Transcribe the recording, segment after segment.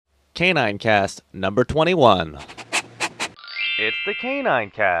Canine Cast number 21. It's the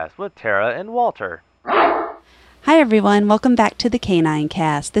Canine Cast with Tara and Walter. Hi everyone, welcome back to the Canine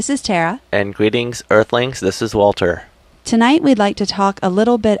Cast. This is Tara. And greetings, Earthlings. This is Walter. Tonight we'd like to talk a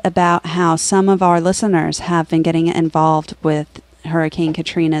little bit about how some of our listeners have been getting involved with Hurricane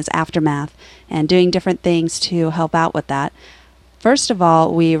Katrina's aftermath and doing different things to help out with that. First of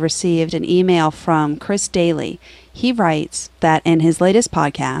all, we received an email from Chris Daly. He writes that in his latest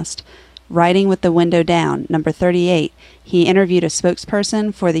podcast, Writing with the Window Down, number 38, he interviewed a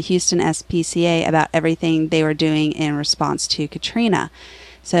spokesperson for the Houston SPCA about everything they were doing in response to Katrina.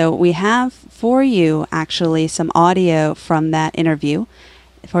 So we have for you actually some audio from that interview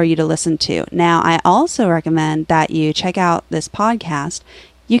for you to listen to. Now, I also recommend that you check out this podcast.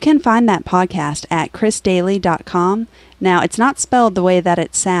 You can find that podcast at chrisdaly.com. Now, it's not spelled the way that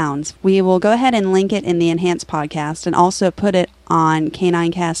it sounds. We will go ahead and link it in the enhanced podcast and also put it on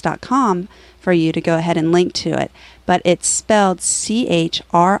caninecast.com for you to go ahead and link to it. But it's spelled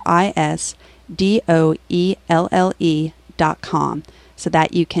CHRISDOELLE.com. So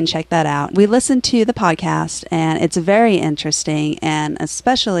that you can check that out. We listened to the podcast and it's very interesting, and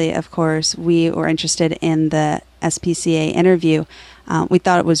especially, of course, we were interested in the SPCA interview. We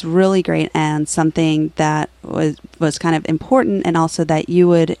thought it was really great and something that was kind of important, and also that you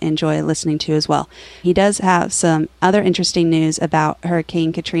would enjoy listening to as well. He does have some other interesting news about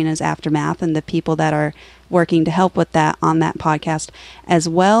Hurricane Katrina's aftermath and the people that are working to help with that on that podcast, as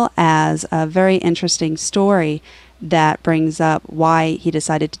well as a very interesting story that brings up why he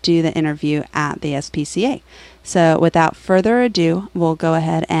decided to do the interview at the SPCA. So without further ado, we'll go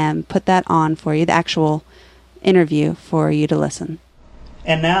ahead and put that on for you, the actual interview for you to listen.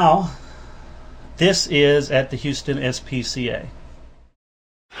 And now, this is at the Houston SPCA.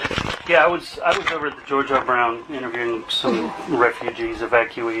 Yeah, I was over at the George R. Brown interviewing some refugees,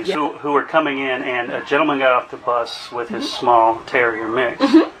 evacuees, who were coming in, and a gentleman got off the bus with his small terrier mix.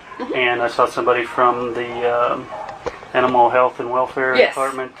 And I saw somebody from the Animal Health and Welfare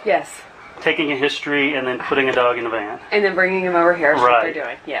Department taking a history and then putting a dog in a van. And then bringing him over here is what they're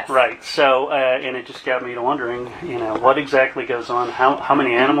doing, Right, so, and it just got me to wondering, what exactly goes on, how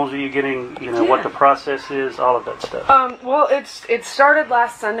many animals are you getting, what the process is, all of that stuff. Well, it started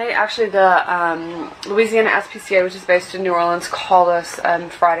last Sunday. Actually, the Louisiana SPCA, which is based in New Orleans, called us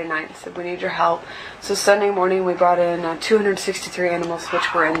Friday night and said, we need your help. So Sunday morning we brought in 263 animals,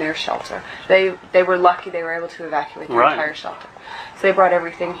 which were in their shelter. They were lucky they were able to evacuate their entire shelter. So they brought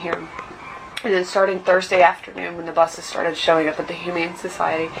everything here. And then starting Thursday afternoon, when the buses started showing up at the Humane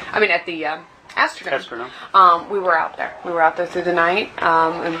Society, at the Astrodome, we were out there. We were out there through the night,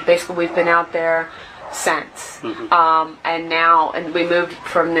 and basically we've been out there since. And we moved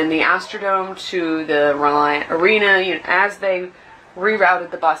from then the Astrodome to the Reliant Arena. As they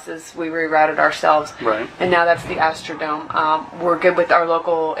rerouted the buses, we rerouted ourselves. Right. And now that's the Astrodome. We're good with our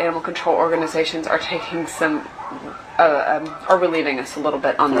local animal control organizations are taking some, are relieving us a little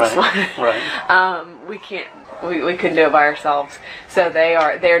bit on this one. Right. We couldn't do it by ourselves. So they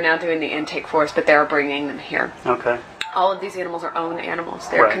are now doing the intake for us, but they are bringing them here. Okay. All of these animals are owned animals.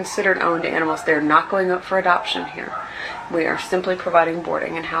 They're considered owned animals. They're not going up for adoption here. We are simply providing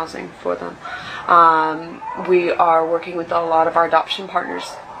boarding and housing for them. We are working with a lot of our adoption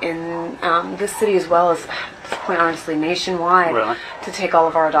partners in this city, as well as, quite honestly, nationwide, to take all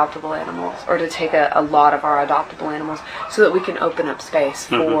of our adoptable animals, or to take a lot of our adoptable animals, so that we can open up space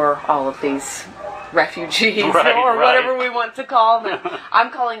for all of these refugees, or whatever we want to call them. I'm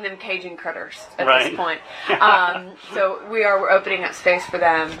calling them Cajun critters at this point. So we're opening up space for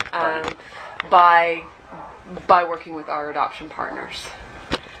them by working with our adoption partners.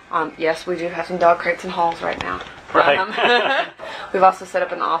 Yes, we do have some dog crates and halls right now. We've also set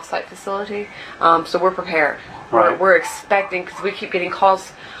up an off-site facility, so we're prepared. We're expecting, because we keep getting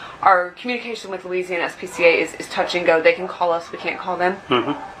calls. Our communication with Louisiana SPCA is touch and go. They can call us, we can't call them.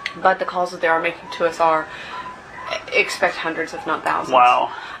 But the calls that they are making to us are, expect hundreds, if not thousands. Wow.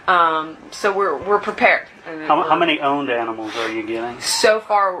 So we're prepared. How many owned animals are you getting? So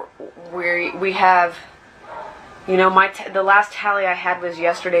far, we have, the last tally I had was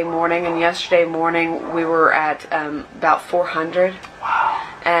yesterday morning, and yesterday morning we were at about 400. Wow.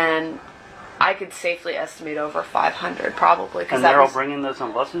 And I could safely estimate over 500 probably. And they're all bringing those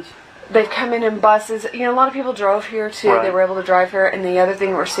on buses? They've come in buses. A lot of people drove here too. They were able to drive here. And the other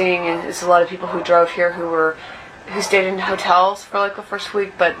thing we're seeing is a lot of people who drove here who stayed in hotels for like the first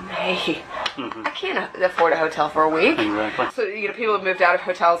week. But hey, Mm-hmm. I can't afford a hotel for a week. Exactly. So, people have moved out of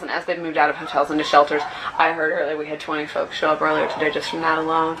hotels, and as they've moved out of hotels into shelters, I heard earlier we had 20 folks show up earlier today just from that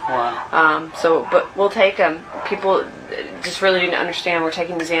alone. Wow. But we'll take them. People just really need to understand we're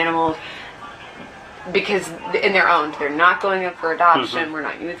taking these animals because in their own, they're not going up for adoption. Mm-hmm. We're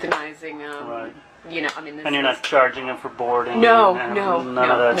not euthanizing them. Right. And you're not charging them for boarding. No, none no, of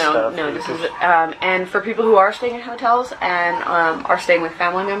that stuff. no. This is and for people who are staying in hotels and are staying with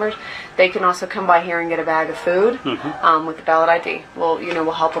family members, they can also come by here and get a bag of food with the ballot ID.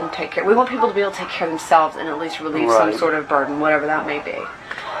 We'll help them take care. We want people to be able to take care of themselves and at least relieve some sort of burden, whatever that may be.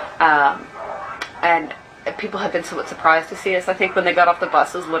 And people have been somewhat surprised to see us. I think when they got off the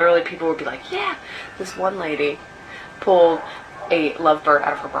buses, literally people would be like, "Yeah, this one lady pulled a lovebird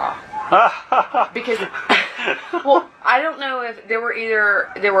out of her bra." Because, I don't know if there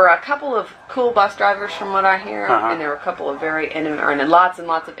were a couple of cool bus drivers from what I hear, and there were a couple of and lots and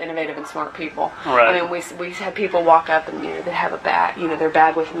lots of innovative and smart people. Right. I mean, we had people walk up and they'd have a bag, their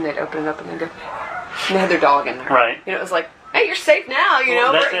bag with them. They'd open it up and they'd go, and they had their dog in there. Right. It was like, hey, you're safe now.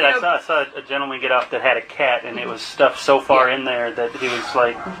 That's it. I saw a gentleman get off that had a cat, and it was stuffed so far in there that he was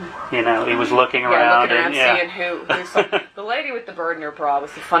like, he was looking around. Seeing who. The lady with the bird in her bra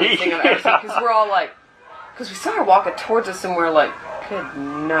was the funniest thing I've ever seen, because we're all like, because we saw her walking towards us, and we're like, good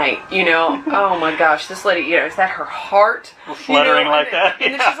night, Oh my gosh, this lady, is that her heart? Fluttering like that.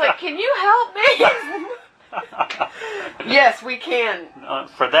 And then she's like, can you help me? Yes, we can.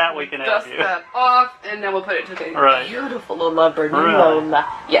 For that, we can help dust you. that off, and then we'll put it to the Right. beautiful little lovebird, Really? Lola.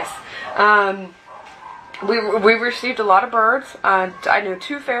 Yes. We received a lot of birds. I know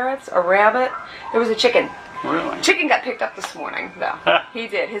 2 ferrets, a rabbit. There was a chicken. Really? Chicken got picked up this morning, though. He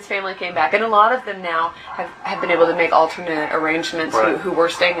did. His family came back. And a lot of them now have been able to make alternate arrangements who were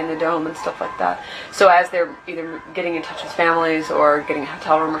staying in the dome and stuff like that. So as they're either getting in touch with families or getting a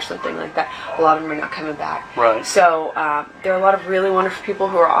hotel room or something like that, a lot of them are not coming back. Right. So there are a lot of really wonderful people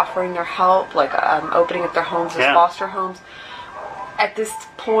who are offering their help, like opening up their homes as foster homes. At this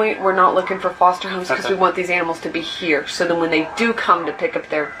point, we're not looking for foster homes because we want these animals to be here. So then when they do come to pick up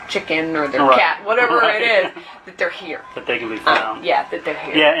their chicken or their cat, whatever it is, that they're here. That they can be found. That they're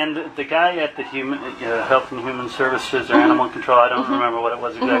here. Yeah, and the guy at the Health and Human Services or Animal Control, I don't remember what it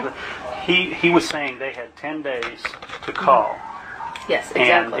was exactly, he was saying they had 10 days to call. Yes,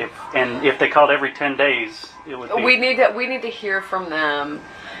 exactly. And if they called every 10 days, it would be... We need to hear from them,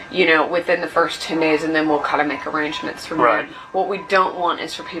 within the first 10 days, and then we'll kind of make arrangements from there. What we don't want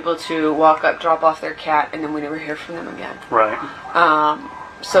is for people to walk up, drop off their cat, and then we never hear from them again. Right.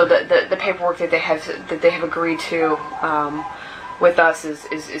 So the paperwork that they have agreed to with us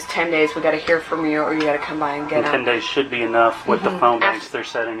is 10 days. We got to hear from you, or you got to come by and get them. 10 days should be enough with the phone banks they're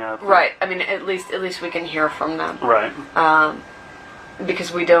setting up. Right. I mean, at least we can hear from them. Right.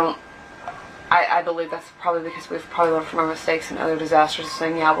 Because we don't. I believe that's probably because we've probably learned from our mistakes and other disasters,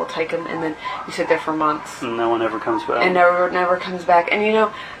 saying, yeah, we'll take them, and then you sit there for months. And no one ever comes back. And never comes back. And,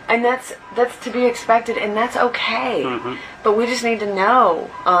 and that's to be expected, and that's okay. But we just need to know.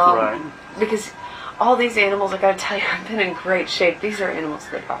 Right. Because all these animals, I gotta tell you, have been in great shape. These are animals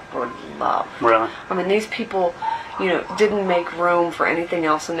that I would love. Really? I mean, these people, didn't make room for anything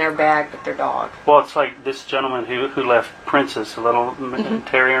else in their bag but their dog. Well, it's like this gentleman who left Princess, a little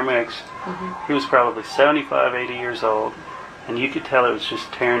terrier mix. He was probably 75, 80 years old, and you could tell it was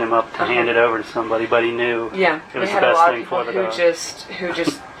just tearing him up to hand it over to somebody, but he knew it was the best thing for the dog. Who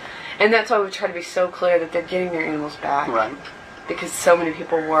just, and that's why we try to be so clear that they're getting their animals back. Right. Because so many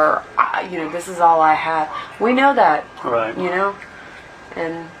people were, this is all I have. We know that. Right.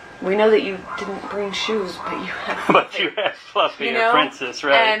 And we know that you didn't bring shoes, but you had But you had Fluffy, your Princess,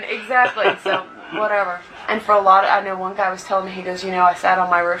 right? And exactly, so whatever. And for a lot I know one guy was telling me, he goes, I sat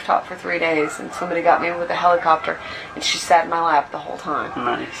on my rooftop for 3 days, and somebody got me with a helicopter, and she sat in my lap the whole time.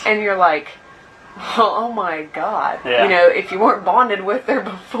 Nice. And you're like, oh my God. Yeah. If you weren't bonded with her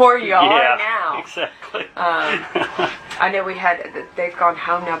before, you are now. Exactly. I know they've gone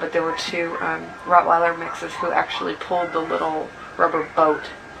home now, but there were 2 Rottweiler mixes who actually pulled the little rubber boat.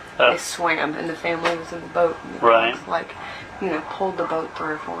 They swam, and the family was in the boat. And the dogs, pulled the boat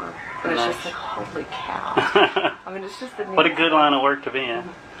through for them. And it's just like, holy cow. I mean, it's just a neat... What a good line of work to be in.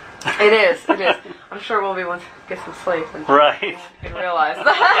 It is. I'm sure we'll be once we get some sleep and realize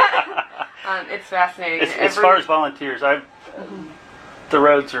that. It's fascinating. As far as volunteers, the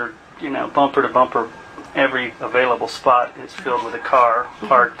roads are, bumper to bumper. Every available spot is filled with a car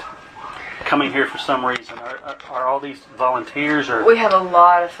parked, coming here for some reason. Are all these volunteers, or? We have a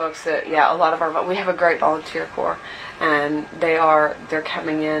lot of folks that, we have a great volunteer corps, and they're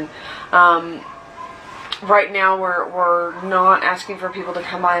coming in. Right now, we're not asking for people to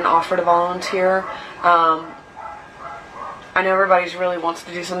come by and offer to volunteer. I know everybody's really wants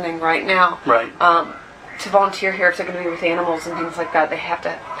to do something right now. Right. To volunteer here, if they're going to be with animals and things like that, they have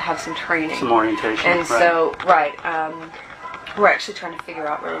to have some training. Some orientation. And so, we're actually trying to figure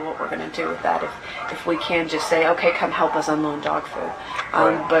out really what we're going to do with that. If we can just say, okay, come help us unload dog food.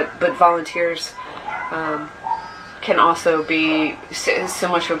 But volunteers can also be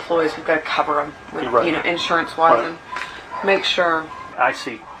similar to employees. We've got to cover them, with, insurance-wise, and make sure. I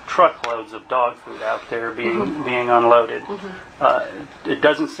see truckloads of dog food out there being unloaded. It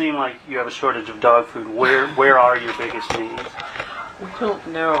doesn't seem like you have a shortage of dog food. Where are your biggest needs? We don't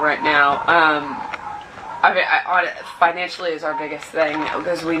know right now. Financially is our biggest thing,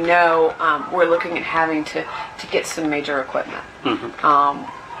 because we know we're looking at having to get some major equipment.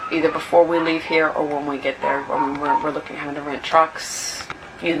 Either before we leave here or when we get there. We're looking at having to rent trucks,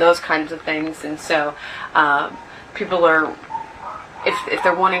 those kinds of things. And so people are, if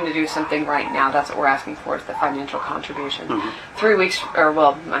they're wanting to do something right now, that's what we're asking for, is the financial contribution. 3 weeks, or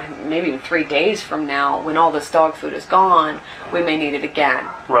well, maybe even 3 days from now, when all this dog food is gone, we may need it again.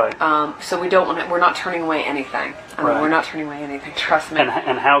 Right. So we don't want to, we're not turning away anything. We're not turning away anything, trust me.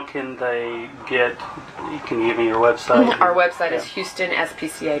 And how can they get, can you give me your website? Our website is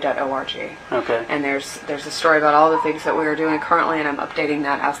houstonspca.org. Okay. And there's a story about all the things that we are doing currently, and I'm updating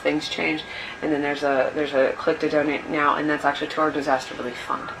that as things change. And then there's a click to donate now, and that's actually to our disaster relief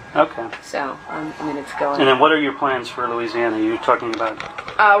fund. Okay. So it's going. And then what are your plans for Louisiana? You're talking about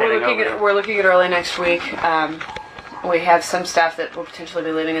we're looking at early next week. We have some staff that will potentially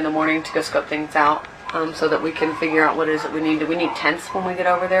be leaving in the morning to go scope things out, so that we can figure out what it is that we need. Do we need tents when we get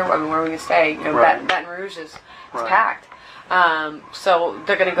over there? I mean, where are we going to stay? Baton Rouge is packed. So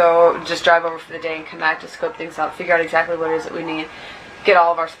they're going to go just drive over for the day and come back to scope things out, figure out exactly what it is that we need, get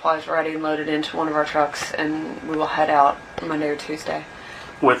all of our supplies ready and loaded into one of our trucks, and we will head out Monday or Tuesday.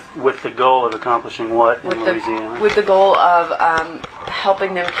 With the goal of accomplishing what in Louisiana? With the goal of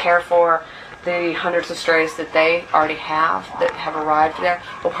helping them care for the hundreds of strays that they already have that have arrived there.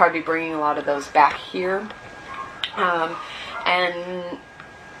 We'll probably be bringing a lot of those back here. And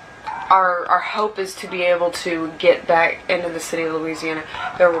our hope is to be able to get back into the city of Louisiana.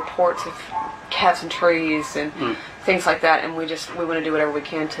 There are reports of cats and trees and things like that, and we want to do whatever we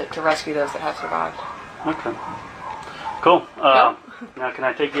can to rescue those that have survived. Okay. Cool. Now, can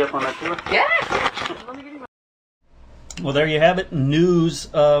I take you up on that tour? Yeah. Well, there you have it. News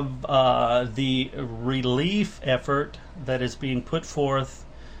of the relief effort that is being put forth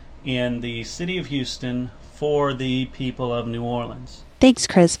in the city of Houston for the people of New Orleans. Thanks,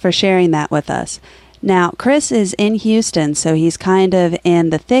 Chris, for sharing that with us. Now, Chris is in Houston, so he's kind of in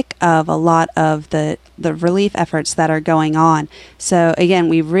the thick of a lot of the relief efforts that are going on. So, again,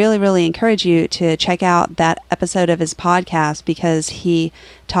 we really, really encourage you to check out that episode of his podcast, because he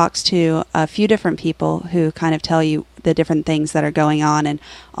talks to a few different people who kind of tell you the different things that are going on, and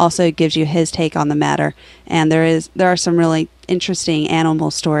also gives you his take on the matter. And there are some really interesting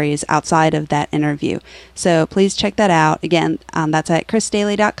animal stories outside of that interview. So please check that out. Again, that's at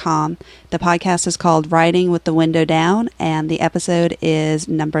chrisdaly.com. The podcast is called Riding with the Window Down, and the episode is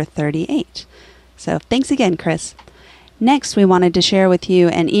number 38. So thanks again, Chris. Next, we wanted to share with you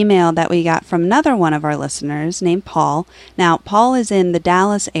an email that we got from another one of our listeners named Paul. Now, Paul is in the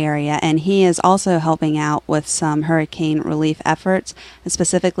Dallas area, and he is also helping out with some hurricane relief efforts,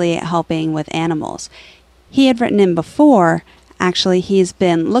 specifically helping with animals. He had written in before. Actually, he's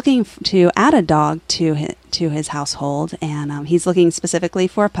been looking to add a dog to his household, and he's looking specifically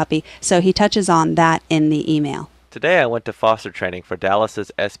for a puppy, so he touches on that in the email. Today I went to foster training for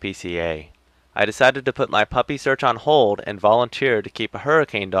Dallas's SPCA. I decided to put my puppy search on hold and volunteer to keep a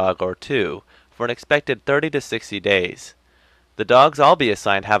hurricane dog or two for an expected 30 to 60 days. The dogs I'll be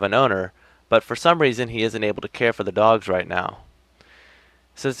assigned have an owner, but for some reason he isn't able to care for the dogs right now.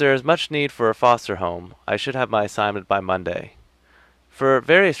 Since there is much need for a foster home, I should have my assignment by Monday. For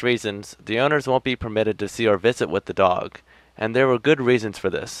various reasons, the owners won't be permitted to see or visit with the dog, and there were good reasons for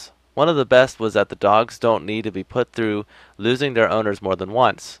this. One of the best was that the dogs don't need to be put through losing their owners more than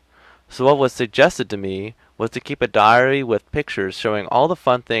once. So what was suggested to me was to keep a diary with pictures showing all the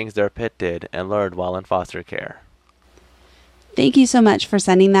fun things their pet did and learned while in foster care. Thank you so much for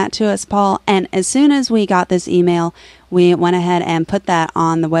sending that to us, Paul. And as soon as we got this email, we went ahead and put that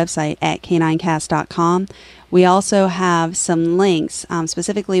on the website at caninecast.com. We also have some links,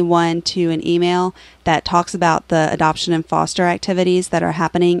 specifically one to an email that talks about the adoption and foster activities that are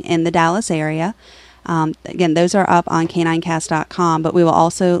happening in the Dallas area. Again, those are up on caninecast.com, but we will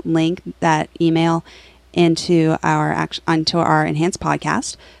also link that email into our enhanced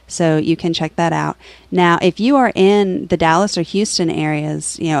podcast, so you can check that out. Now, if you are in the Dallas or Houston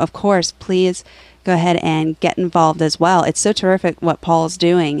areas, of course, please go ahead and get involved as well. It's so terrific what Paul's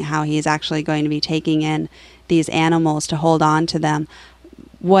doing, how he's actually going to be taking in these animals to hold on to them.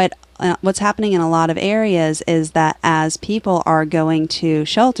 What's happening in a lot of areas is that as people are going to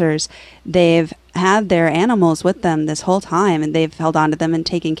shelters, they've had their animals with them this whole time, and they've held on to them and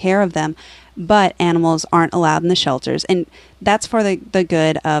taken care of them, but animals aren't allowed in the shelters. And that's for the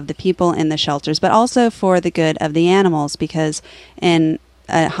good of the people in the shelters, but also for the good of the animals, because in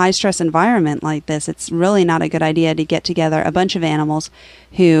a high-stress environment like this, it's really not a good idea to get together a bunch of animals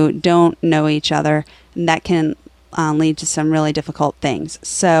who don't know each other. And that can lead to some really difficult things.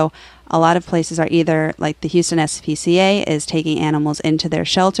 So a lot of places are either, like the Houston SPCA is taking animals into their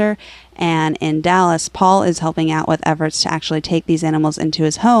shelter, and in Dallas, Paul is helping out with efforts to actually take these animals into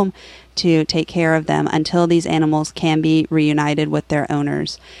his home to take care of them until these animals can be reunited with their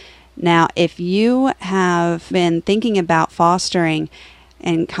owners. Now, if you have been thinking about fostering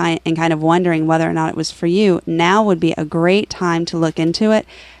and kind of wondering whether or not it was for you, now would be a great time to look into it.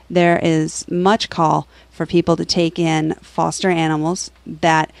 There is much call for people to take in foster animals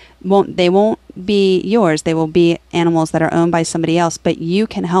that won't be yours. They will be animals that are owned by somebody else, but you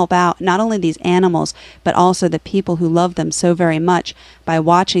can help out not only these animals, but also the people who love them so very much by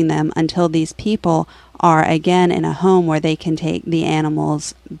watching them until these people are again in a home where they can take the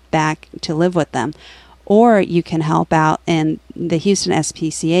animals back to live with them. Or you can help out in the Houston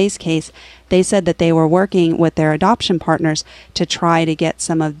SPCA's case. They said that they were working with their adoption partners to try to get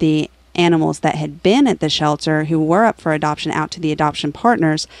some of the animals that had been at the shelter who were up for adoption out to the adoption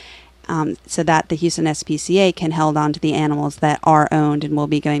partners, so that the Houston SPCA can hold on to the animals that are owned and will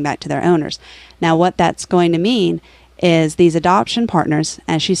be going back to their owners. Now, what that's going to mean is these adoption partners,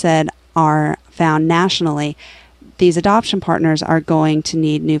 as she said, are found nationally. These adoption partners are going to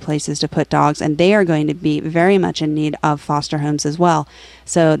need new places to put dogs, and they are going to be very much in need of foster homes as well.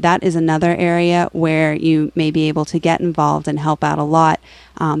 So that is another area where you may be able to get involved and help out a lot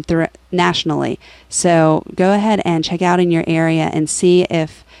nationally. So go ahead and check out in your area and see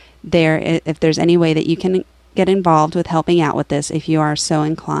if there's any way that you can get involved with helping out with this if you are so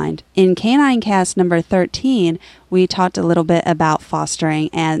inclined. In Canine Cast number 13, we talked a little bit about fostering,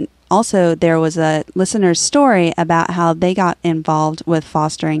 and also, there was a listener's story about how they got involved with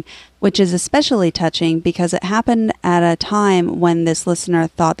fostering, which is especially touching because it happened at a time when this listener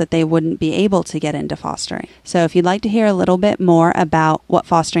thought that they wouldn't be able to get into fostering. So if you'd like to hear a little bit more about what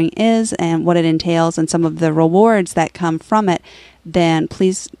fostering is and what it entails and some of the rewards that come from it, then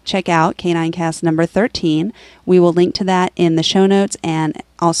please check out Canine Cast number 13. We will link to that in the show notes and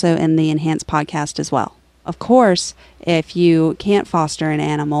also in the enhanced podcast as well. Of course, if you can't foster an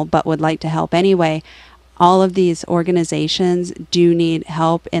animal but would like to help anyway, all of these organizations do need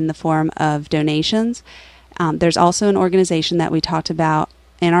help in the form of donations. There's also an organization that we talked about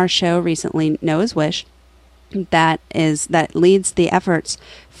in our show recently, Noah's Wish, that leads the efforts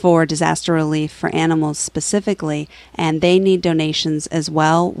for disaster relief for animals specifically, and they need donations as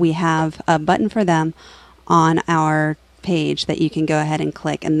well. We have a button for them on our page that you can go ahead and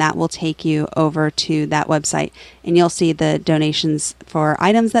click, and that will take you over to that website, and you'll see the donations for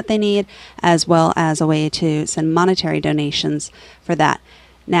items that they need, as well as a way to send monetary donations for that.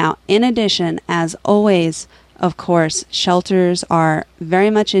 Now, in addition, as always, of course, shelters are very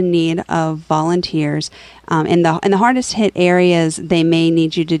much in need of volunteers. In the hardest hit areas, they may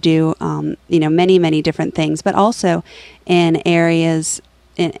need you to do many different things, but also in areas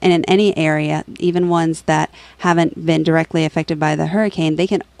in any area, even ones that haven't been directly affected by the hurricane, they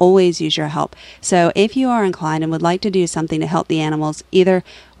can always use your help. So if you are inclined and would like to do something to help the animals, either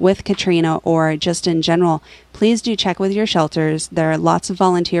with Katrina or just in general, please do check with your shelters. There are lots of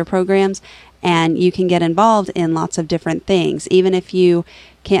volunteer programs, and you can get involved in lots of different things. Even if you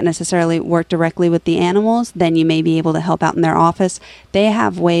can't necessarily work directly with the animals, then you may be able to help out in their office. They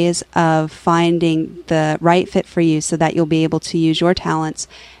have ways of finding the right fit for you so that you'll be able to use your talents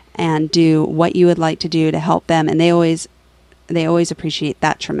and do what you would like to do to help them. And they always appreciate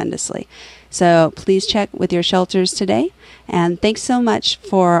that tremendously. So please check with your shelters today. And thanks so much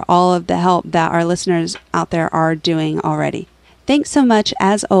for all of the help that our listeners out there are doing already. Thanks so much,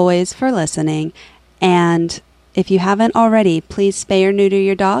 as always, for listening. And if you haven't already, please spay or neuter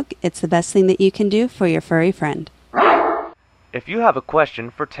your dog. It's the best thing that you can do for your furry friend. If you have a question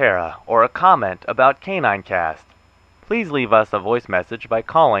for Tara or a comment about Canine Cast, please leave us a voice message by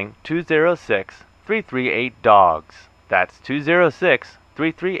calling 206-338-DOGS. That's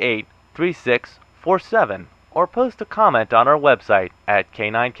 206-338-3647, or post a comment on our website at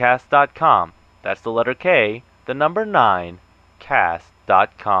caninecast.com. That's the letter K, the number 9,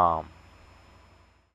 cast.com.